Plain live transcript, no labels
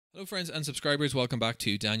Hello friends and subscribers, welcome back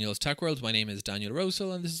to Daniel's Tech World. My name is Daniel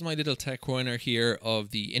Rosehill and this is my little tech corner here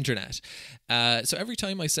of the internet. So every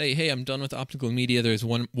time I say, hey, I'm done with optical media, there's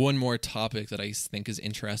one more topic that I think is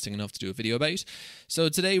interesting enough to do a video about. So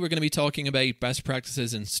today we're going to be talking about best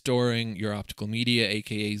practices in storing your optical media,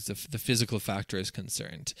 aka the physical factor is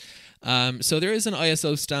concerned. So there is an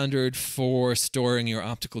ISO standard for storing your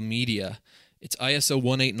optical media. It's ISO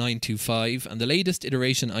 18925, and the latest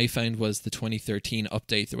iteration I found was the 2013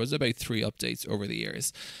 update. There was about 3 updates over the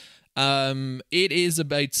years. It is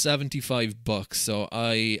about $75. So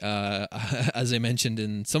I, as I mentioned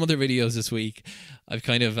in some other videos this week, I've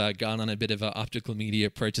kind of gone on a bit of an optical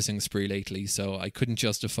media purchasing spree lately. So I couldn't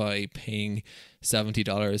justify paying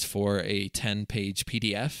 $70 for a 10-page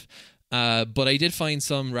PDF. But I did find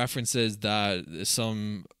some references that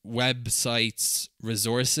some websites,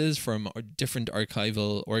 resources from different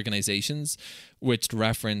archival organizations which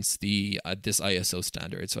reference the this ISO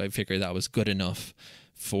standard. So I figured that was good enough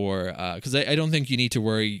for, because I don't think you need to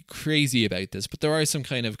worry crazy about this, but there are some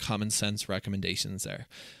kind of common sense recommendations there.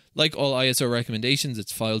 Like all ISO recommendations,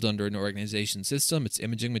 it's filed under an organization system, it's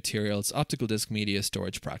imaging materials, optical disc media,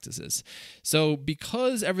 storage practices. So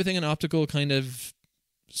because everything in optical kind of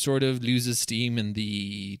sort of loses steam in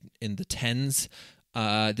the tens.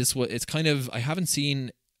 It's kind of, I haven't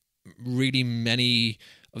seen really many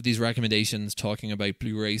of these recommendations talking about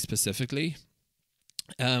Blu-ray specifically.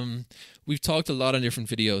 We've talked a lot on different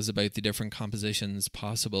videos about the different compositions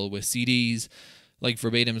possible with CDs, like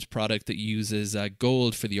Verbatim's product that uses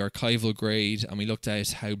gold for the archival grade, and we looked at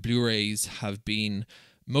how Blu-rays have been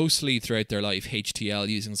mostly throughout their life HTL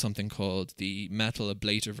using something called the metal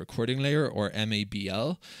ablative recording layer, or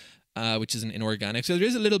MABL, which is an inorganic. So there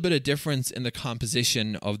is a little bit of difference in the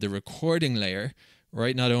composition of the recording layer,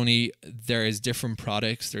 right? Not only there is different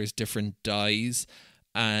products, there's different dyes,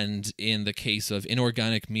 and in the case of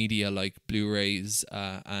inorganic media like Blu-rays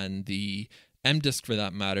and the M-Disc for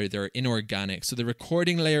that matter, they're inorganic. So the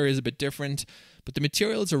recording layer is a bit different, but the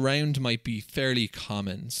materials around might be fairly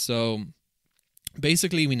common. So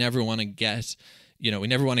basically, we never want to get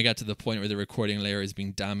to the point where the recording layer is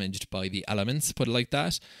being damaged by the elements, put it like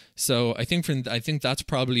that. So I think that's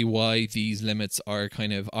probably why these limits are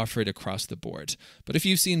kind of offered across the board. But if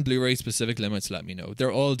you've seen Blu-ray specific limits, let me know.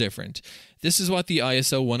 They're all different. This is what the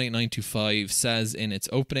ISO 18925 says in its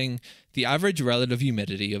opening. The average relative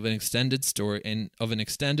humidity of an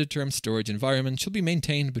extended term storage environment should be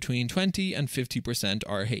maintained between 20 and 50%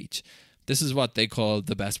 RH. This is what they call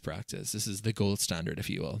the best practice. This is the gold standard, if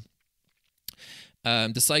you will.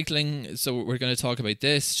 The cycling, so we're going to talk about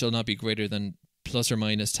this, shall not be greater than plus or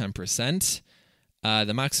minus 10%.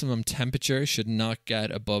 The maximum temperature should not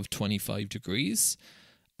get above 25 degrees.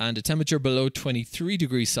 And a temperature below 23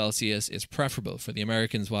 degrees Celsius is preferable. For the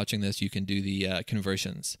Americans watching this, you can do the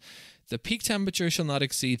conversions. The peak temperature shall not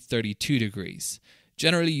exceed 32 degrees.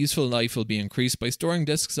 Generally, useful life will be increased by storing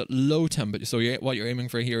discs at low temperature. So what you're aiming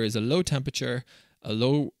for here is a low temperature, a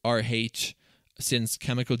low RH, since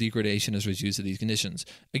chemical degradation is reduced to these conditions.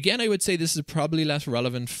 Again, I would say this is probably less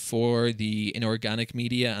relevant for the inorganic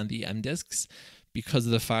media and the M-Discs because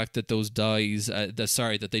of the fact that those dyes,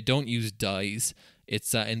 that they don't use dyes.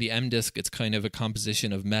 It's in the M-Disc, it's kind of a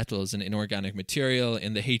composition of metals and inorganic material.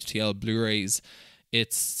 In the HTL Blu-rays,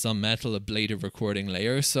 it's some metal ablative recording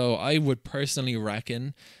layer. So I would personally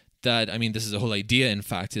reckon that, I mean, this is the whole idea, in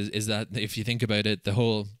fact, is that if you think about it, the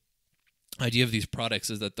whole idea of these products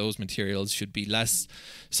is that those materials should be less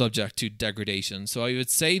subject to degradation. So I would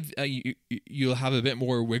say you'll have a bit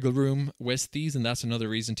more wiggle room with these, and that's another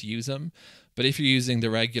reason to use them. But if you're using the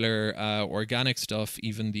regular organic stuff,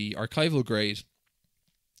 even the archival grade,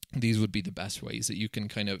 these would be the best ways that you can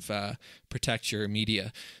kind of protect your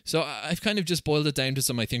media. So I've kind of just boiled it down to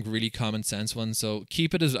some, I think, really common sense ones. So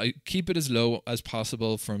keep it as low as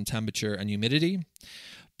possible from temperature and humidity,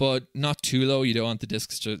 but not too low. You don't want the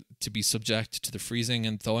discs to be subject to the freezing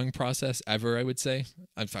and thawing process ever, I would say.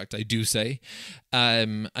 In fact, I do say.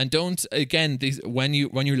 And don't, again, when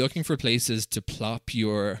you're looking for places to plop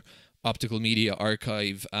your optical media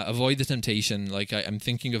archive, avoid the temptation. Like I'm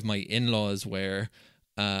thinking of my in-laws where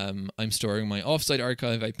I'm storing my offsite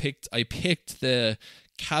archive. I picked the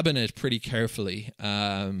cabinet pretty carefully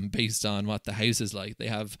based on what the house is like. They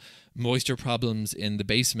have moisture problems in the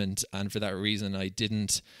basement, and for that reason I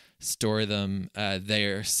didn't store them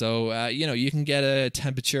there. So you can get a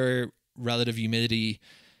temperature relative humidity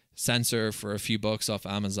sensor for a few bucks off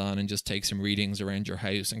Amazon and just take some readings around your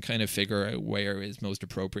house and kind of figure out where is most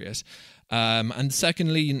appropriate. And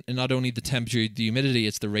secondly, not only the temperature, the humidity,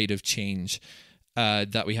 it's the rate of change.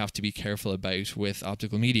 that we have to be careful about with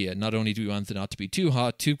optical media. Not only do we want it not to be too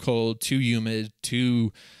hot, too cold, too humid,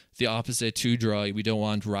 too the opposite, too dry. We don't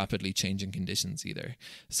want rapidly changing conditions either.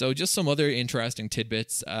 So just some other interesting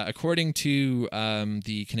tidbits. According to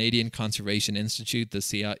the Canadian Conservation Institute, the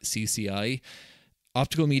CCI,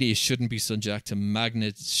 optical media shouldn't be subject to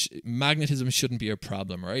magnetism shouldn't be a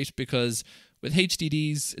problem, right? Because with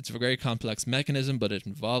HDDs, it's a very complex mechanism, but it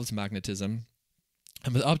involves magnetism.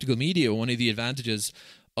 And with optical media, one of the advantages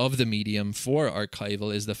of the medium for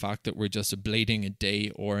archival is the fact that we're just ablating a day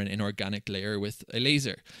or an inorganic layer with a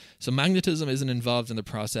laser. So magnetism isn't involved in the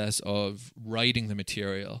process of writing the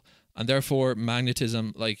material. And therefore,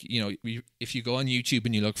 magnetism, like, you know, if you go on YouTube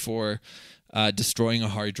and you look for destroying a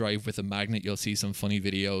hard drive with a magnet, you'll see some funny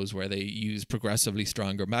videos where they use progressively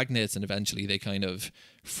stronger magnets and eventually they kind of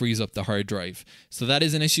freeze up the hard drive. So that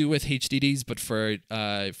is an issue with HDDs, but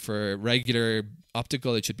for regular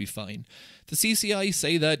optical, it should be fine. The CCI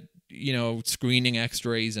say that, you know, screening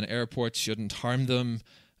X-rays in airports shouldn't harm them.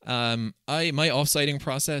 My offsiting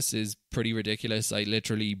process is pretty ridiculous. I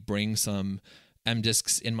literally bring some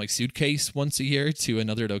M-discs in my suitcase once a year to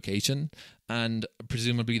another location, and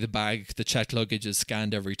presumably the checked luggage is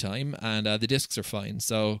scanned every time, and the discs are fine.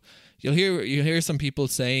 So you'll hear some people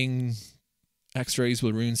saying X-rays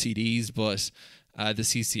will ruin CDs, but the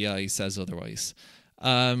CCI says otherwise.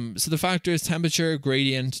 So the factors: temperature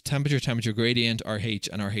gradient, temperature gradient, RH,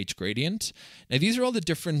 and RH gradient. Now these are all the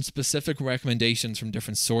different specific recommendations from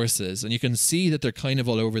different sources, and you can see that they're kind of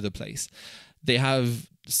all over the place. They have,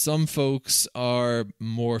 some folks are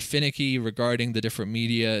more finicky regarding the different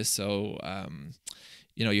media. So,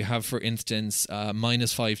 you know, you have, for instance,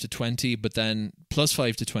 -5 to 20, but then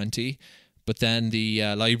 +5 to 20. But then the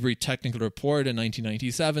Library Technical Report in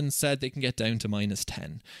 1997 said they can get down to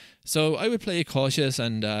 -10. So I would play it cautious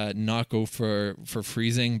and not go for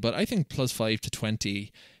freezing. But I think +5 to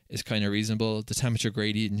 20 is kind of reasonable. The temperature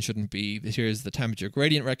gradient shouldn't be. Here's the temperature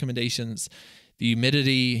gradient recommendations. The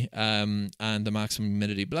humidity and the maximum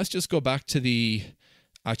humidity. But let's just go back to the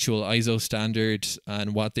actual ISO standard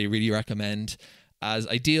and what they really recommend. As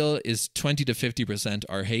ideal is 20 to 50%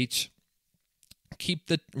 RH. Keep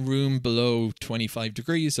the room below 25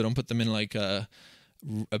 degrees, so don't put them in like a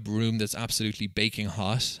room that's absolutely baking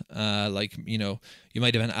hot. Like, you know, you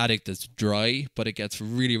might have an attic that's dry, but it gets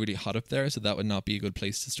really, really hot up there, so that would not be a good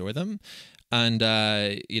place to store them. And,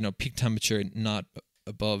 you know, peak temperature not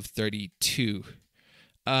above 32.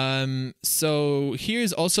 So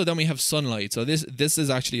here's also, then we have sunlight. So this is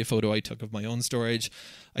actually a photo I took of my own storage.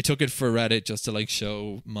 I took it for Reddit just to like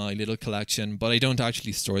show my little collection, but I don't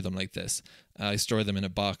actually store them like this. I store them in a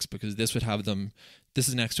box because this would have them, this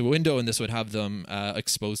is next to a window and this would have them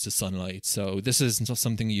exposed to sunlight. So this is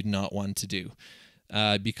something you'd not want to do.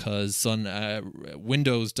 Because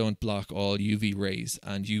windows don't block all UV rays,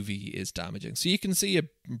 and UV is damaging. So you can see a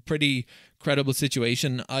pretty credible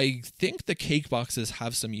situation. I think the cake boxes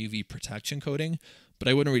have some UV protection coating, but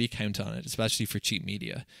I wouldn't really count on it, especially for cheap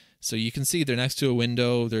media. So you can see they're next to a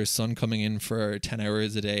window, there's sun coming in for 10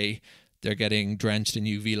 hours a day. They're getting drenched in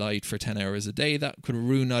UV light for 10 hours a day. That could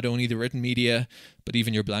ruin not only the written media, but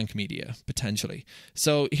even your blank media, potentially.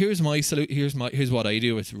 So here's my here's what I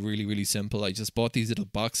do. It's really, really simple. I just bought these little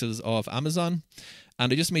boxes off Amazon,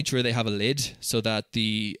 and I just made sure they have a lid so that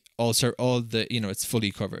all the you know, it's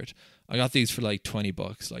fully covered. I got these for like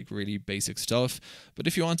 $20, like really basic stuff. But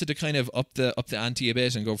if you wanted to kind of up the ante a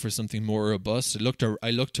bit and go for something more robust,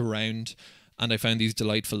 I looked around. And I found these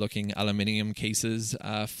delightful looking aluminium cases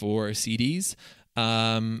for CDs.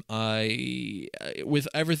 With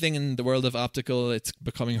everything in the world of optical, it's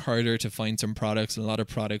becoming harder to find some products. And a lot of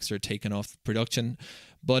products are taken off production.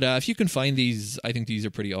 But if you can find these, I think these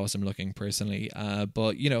are pretty awesome looking personally.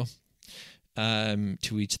 But, you know,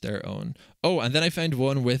 to each their own. Oh, and then I found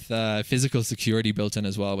one with physical security built in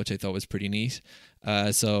as well, which I thought was pretty neat.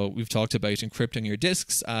 So we've talked about encrypting your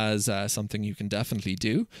discs as something you can definitely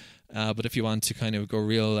do. But if you want to kind of go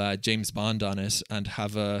real James Bond on it and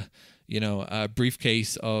have a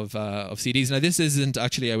briefcase of CDs. Now this isn't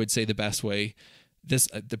actually, I would say, the best way.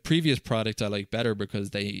 The previous product I like better because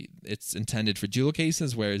it's intended for jewel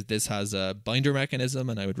cases, whereas this has a binder mechanism,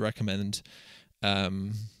 and I would recommend.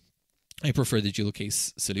 I prefer the jewel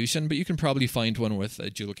case solution, but you can probably find one with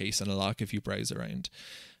a jewel case and a lock if you browse around.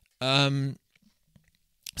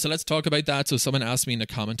 So let's talk about that. So someone asked me in a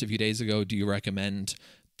comment a few days ago, do you recommend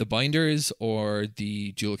the binders or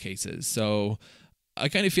the jewel cases? So I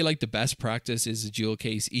kind of feel like the best practice is a jewel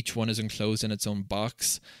case. Each one is enclosed in its own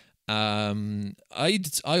box. I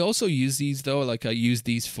also use these though. Like I use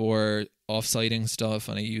these for off-sighting stuff,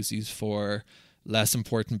 and I use these for less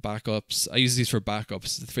important backups. I use these for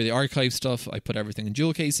backups. For the archive stuff, I put everything in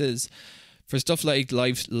jewel cases. For stuff like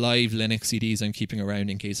live Linux CDs I'm keeping around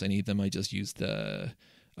in case I need them, I just use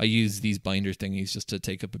these binder thingies just to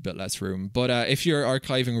take up a bit less room. But if you're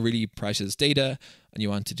archiving really precious data and you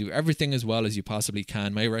want to do everything as well as you possibly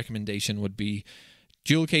can, my recommendation would be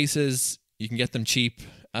jewel cases. You can get them cheap.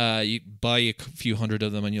 You buy a few hundred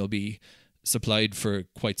of them and you'll be supplied for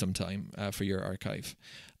quite some time for your archive.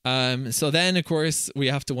 So then, of course, we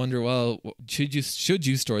have to wonder, well, should you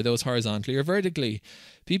store those horizontally or vertically?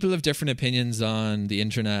 People have different opinions on the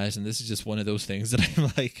internet, and this is just one of those things that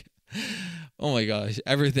I'm like, oh my gosh,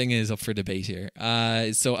 everything is up for debate here.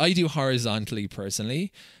 So I do horizontally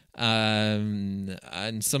personally, and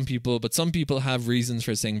some people have reasons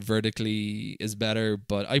for saying vertically is better,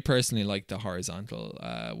 but I personally like the horizontal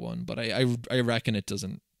one. But I reckon it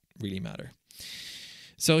doesn't really matter.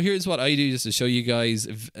 So here's what I do just to show you guys,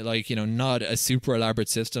 like, you know, not a super elaborate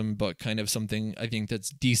system, but kind of something I think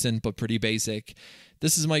that's decent but pretty basic.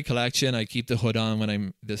 This is my collection. I keep the hood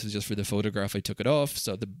on this is just for the photograph. I took it off.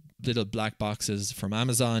 So the little black boxes from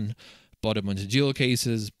Amazon, bought a bunch of jewel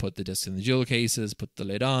cases, put the discs in the jewel cases, put the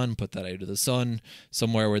lid on, put that out of the sun,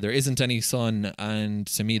 somewhere where there isn't any sun. And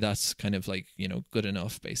to me, that's kind of like, you know, good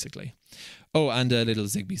enough, basically. Oh, and a little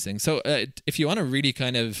Zigbee thing. So if you want to really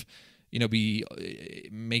kind of, you know,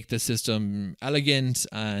 make the system elegant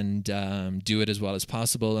and do it as well as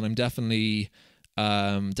possible. And I'm definitely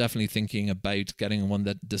thinking about getting one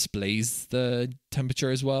that displays the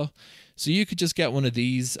temperature as well. So you could just get one of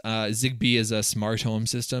these. Zigbee is a smart home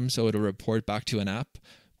system, so it'll report back to an app.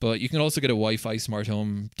 But you can also get a Wi-Fi smart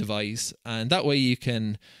home device, and that way you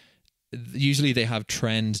can. Usually they have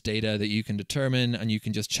trend data that you can determine, and you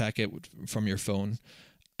can just check it from your phone.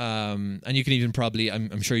 And you can even probably,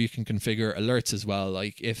 I'm sure you can configure alerts as well.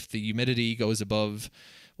 Like if the humidity goes above,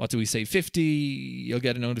 what do we say, 50, you'll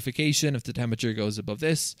get a notification if the temperature goes above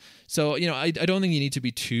this. So, you know, I don't think you need to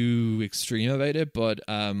be too extreme about it, but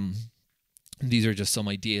these are just some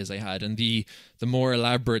ideas I had. And the more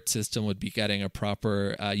elaborate system would be getting a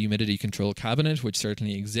proper humidity control cabinet, which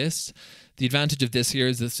certainly exists. The advantage of this here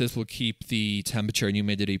is that this will keep the temperature and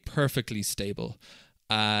humidity perfectly stable.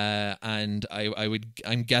 And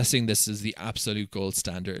I'm guessing this is the absolute gold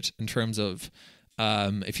standard in terms of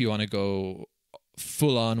if you want to go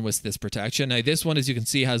full on with this protection. Now, this one, as you can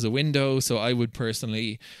see, has a window, so I would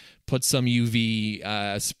personally put some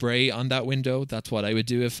UV spray on that window. That's what I would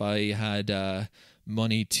do if I had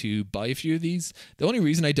money to buy a few of these. The only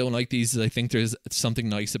reason I don't like these is I think there's something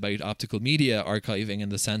nice about optical media archiving in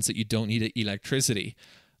the sense that you don't need electricity,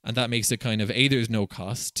 and that makes it kind of, A, there's no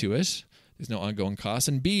cost to it. There's no ongoing cost.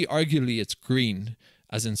 And B, arguably it's green,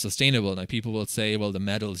 as in sustainable. Now, people will say, well, the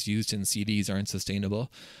metals used in CDs aren't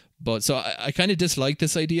sustainable. But so I kind of dislike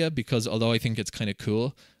this idea because although I think it's kind of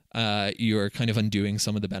cool, you're kind of undoing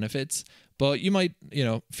some of the benefits. But you might, you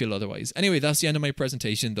know, feel otherwise. Anyway, that's the end of my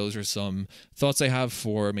presentation. Those are some thoughts I have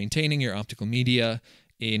for maintaining your optical media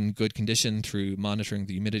in good condition through monitoring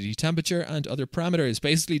the humidity, temperature, and other parameters.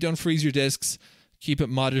 Basically, don't freeze your discs. Keep it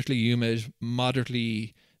moderately humid,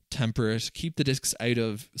 moderately temperate, keep the discs out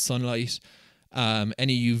of sunlight,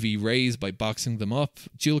 any UV rays by boxing them up.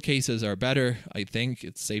 Jewel cases are better, I think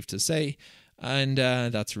it's safe to say. And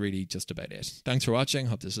that's really just about it. Thanks for watching.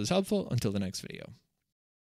 Hope this was helpful. Until the next video.